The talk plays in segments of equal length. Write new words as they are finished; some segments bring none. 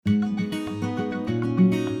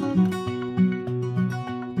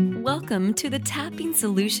Welcome to the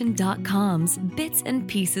TappingSolution.com's Bits and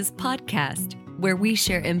Pieces podcast, where we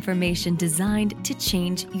share information designed to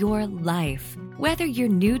change your life. Whether you're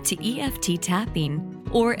new to EFT tapping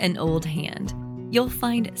or an old hand, you'll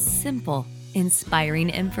find simple, inspiring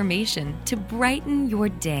information to brighten your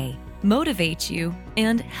day, motivate you,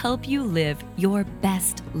 and help you live your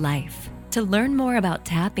best life. To learn more about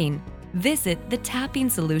tapping, visit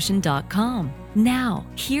TheTappingSolution.com. Now,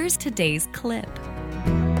 here's today's clip.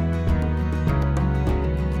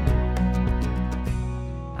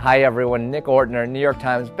 Hi everyone, Nick Ortner, New York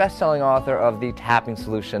Times bestselling author of The Tapping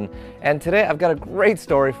Solution. And today I've got a great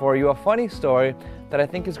story for you, a funny story that I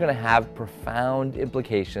think is going to have profound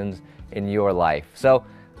implications in your life. So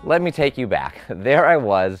let me take you back. There I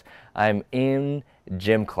was, I'm in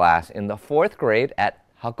gym class in the 4th grade at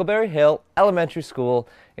Huckleberry Hill Elementary School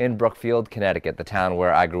in Brookfield, Connecticut, the town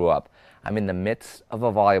where I grew up. I'm in the midst of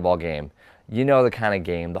a volleyball game. You know the kind of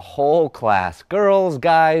game, the whole class, girls,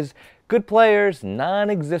 guys, good players,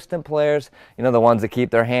 non-existent players, you know, the ones that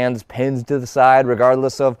keep their hands pinned to the side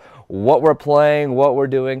regardless of what we're playing, what we're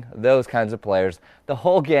doing, those kinds of players. The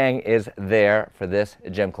whole gang is there for this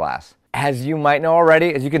gym class. As you might know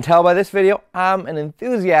already, as you can tell by this video, I'm an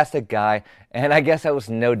enthusiastic guy, and I guess I was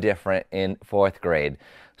no different in 4th grade.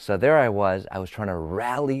 So there I was trying to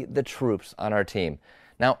rally the troops on our team.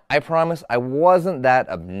 Now, I promise I wasn't that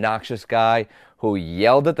obnoxious guy who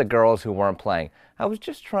yelled at the girls who weren't playing. I was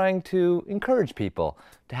just trying to encourage people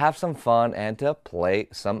to have some fun and to play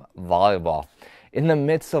some volleyball. In the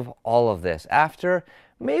midst of all of this, after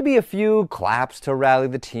maybe a few claps to rally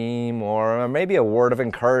the team or maybe a word of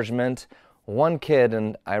encouragement, one kid,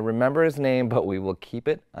 and I remember his name, but we will keep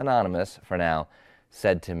it anonymous for now,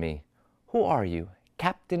 said to me, "Who are you,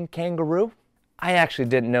 Captain Kangaroo?" I actually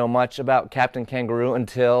didn't know much about Captain Kangaroo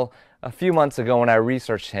until a few months ago when I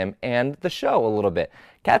researched him and the show a little bit.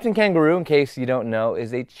 Captain Kangaroo, in case you don't know,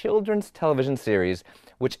 is a children's television series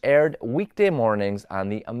which aired weekday mornings on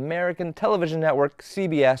the American television network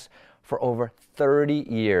CBS for over 30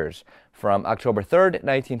 years, from October 3rd,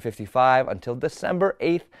 1955 until December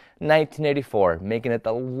 8th, 1984, making it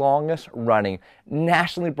the longest running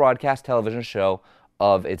nationally broadcast television show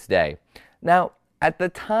of its day. Now, at the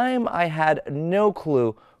time, I had no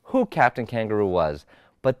clue who Captain Kangaroo was,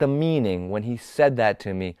 but the meaning when he said that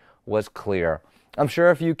to me was clear. I'm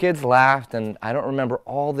sure a few kids laughed, and I don't remember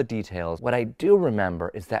all the details. What I do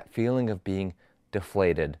remember is that feeling of being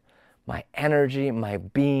deflated. My energy, my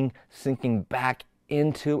being sinking back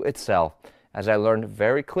into itself as I learned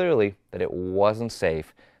very clearly that it wasn't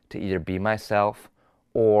safe to either be myself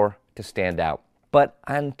or to stand out. But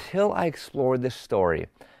until I explored this story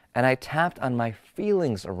and I tapped on my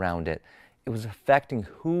feelings around it, it was affecting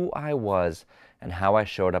who I was and how I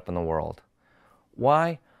showed up in the world.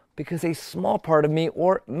 Why? Because a small part of me,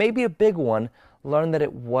 or maybe a big one, learned that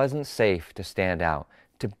it wasn't safe to stand out,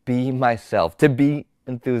 to be myself, to be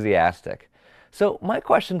enthusiastic. So my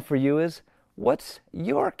question for you is, what's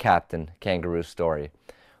your Captain Kangaroo story?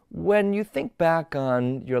 When you think back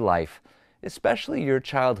on your life, especially your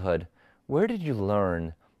childhood, where did you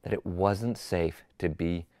learn that it wasn't safe to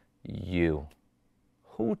be you?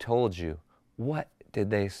 Who told you? What did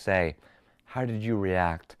they say? How did you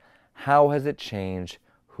react? How has it changed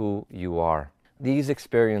who you are? These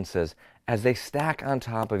experiences, as they stack on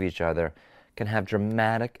top of each other, can have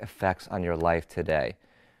dramatic effects on your life today.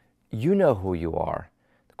 You know who you are.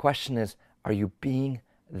 The question is, are you being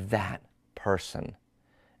that person?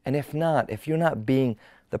 And if not, if you're not being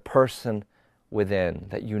the person within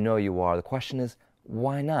that you know you are, the question is,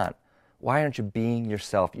 why not? Why aren't you being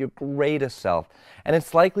yourself, your greatest self? And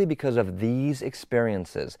it's likely because of these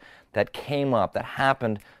experiences that came up, that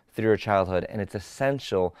happened through your childhood, and it's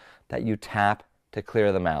essential that you tap to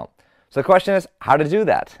clear them out. So the question is how to do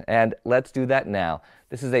that, and let's do that now.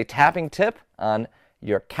 This is a tapping tip on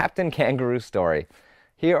your Captain Kangaroo story.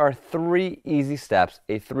 Here are 3 easy steps,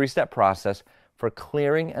 a 3-step process for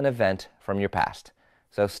clearing an event from your past.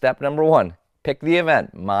 So step number 1, pick the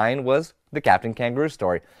event. Mine was the Captain Kangaroo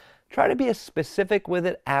story. Try to be as specific with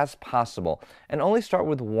it as possible and only start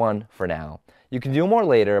with 1 for now. You can do more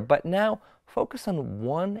later, but now focus on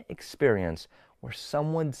one experience where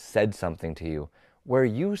someone said something to you, where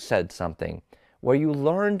you said something, where you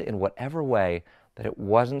learned in whatever way that it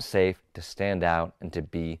wasn't safe to stand out and to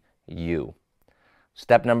be you.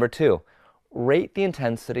 Step number 2, rate the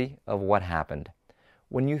intensity of what happened.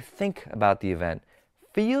 When you think about the event,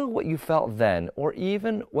 feel what you felt then or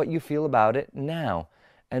even what you feel about it now,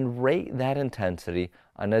 and rate that intensity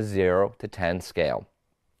on a 0 to 10 scale.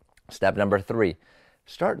 Step number 3,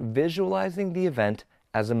 start visualizing the event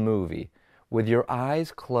as a movie. With your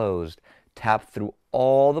eyes closed, tap through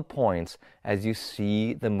all the points as you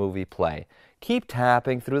see the movie play. Keep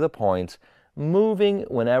tapping through the points, moving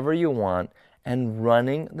whenever you want, and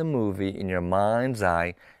running the movie in your mind's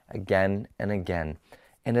eye again and again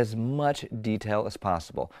in as much detail as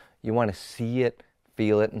possible. You want to see it,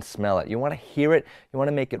 feel it, and smell it. You want to hear it, you want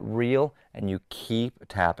to make it real, and you keep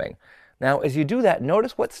tapping. Now, as you do that,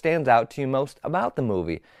 notice what stands out to you most about the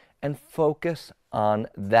movie and focus on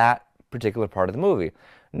that particular part of the movie.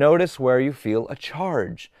 Notice where you feel a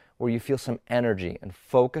charge, where you feel some energy, and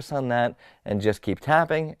focus on that and just keep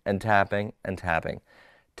tapping and tapping and tapping.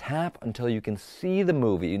 Tap until you can see the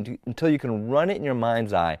movie, until you can run it in your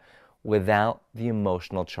mind's eye without the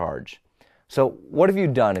emotional charge. So what have you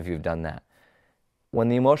done if you've done that? When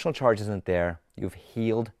the emotional charge isn't there, you've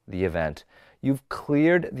healed the event. You've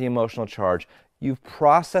cleared the emotional charge. You've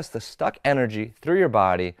processed the stuck energy through your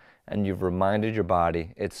body, and you've reminded your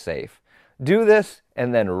body it's safe. Do this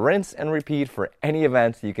and then rinse and repeat for any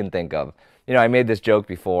events you can think of. You know, I made this joke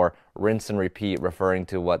before, rinse and repeat, referring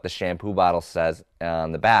to what the shampoo bottle says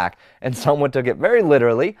on the back, and someone took it very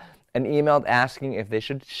literally and emailed asking if they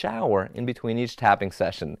should shower in between each tapping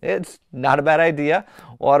session. It's not a bad idea.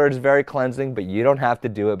 Water is very cleansing, but you don't have to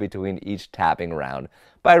do it between each tapping round.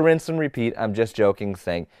 By rinse and repeat, I'm just joking,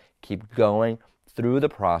 saying keep going through the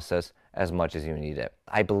process as much as you need it.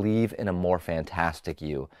 I believe in a more fantastic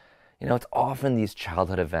you. You know, it's often these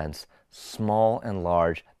childhood events, small and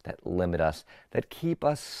large, that limit us, that keep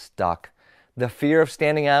us stuck. The fear of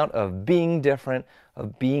standing out, of being different,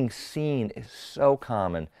 of being seen is so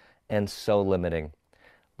common and so limiting.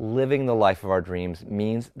 Living the life of our dreams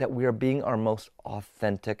means that we are being our most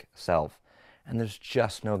authentic self, and there's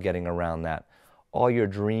just no getting around that. All your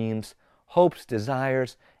dreams, hopes,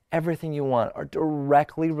 desires, everything you want are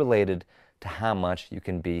directly related to how much you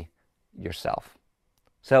can be yourself.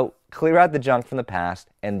 So clear out the junk from the past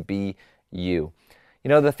and be you. You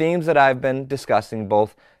know, the themes that I've been discussing,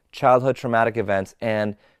 both childhood traumatic events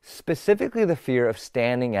and specifically the fear of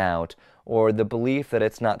standing out or the belief that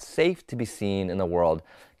it's not safe to be seen in the world,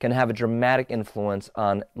 can have a dramatic influence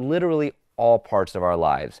on literally all parts of our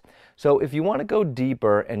lives. So if you want to go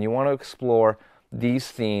deeper and you want to explore these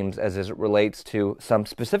themes as it relates to some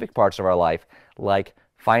specific parts of our life, like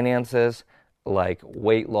finances, like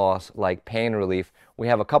weight loss, like pain relief, we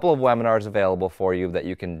have a couple of webinars available for you that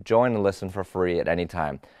you can join and listen for free at any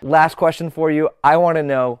time. Last question for you. I want to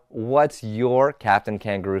know, what's your Captain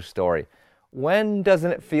Kangaroo story? When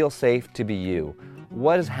doesn't it feel safe to be you?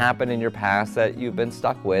 What has happened in your past that you've been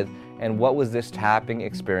stuck with, and what was this tapping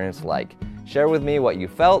experience like? Share with me what you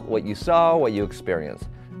felt, what you saw, what you experienced.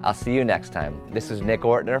 I'll see you next time. This is Nick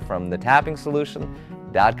Ortner from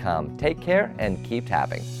thetappingsolution.com. Take care and keep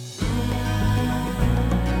tapping.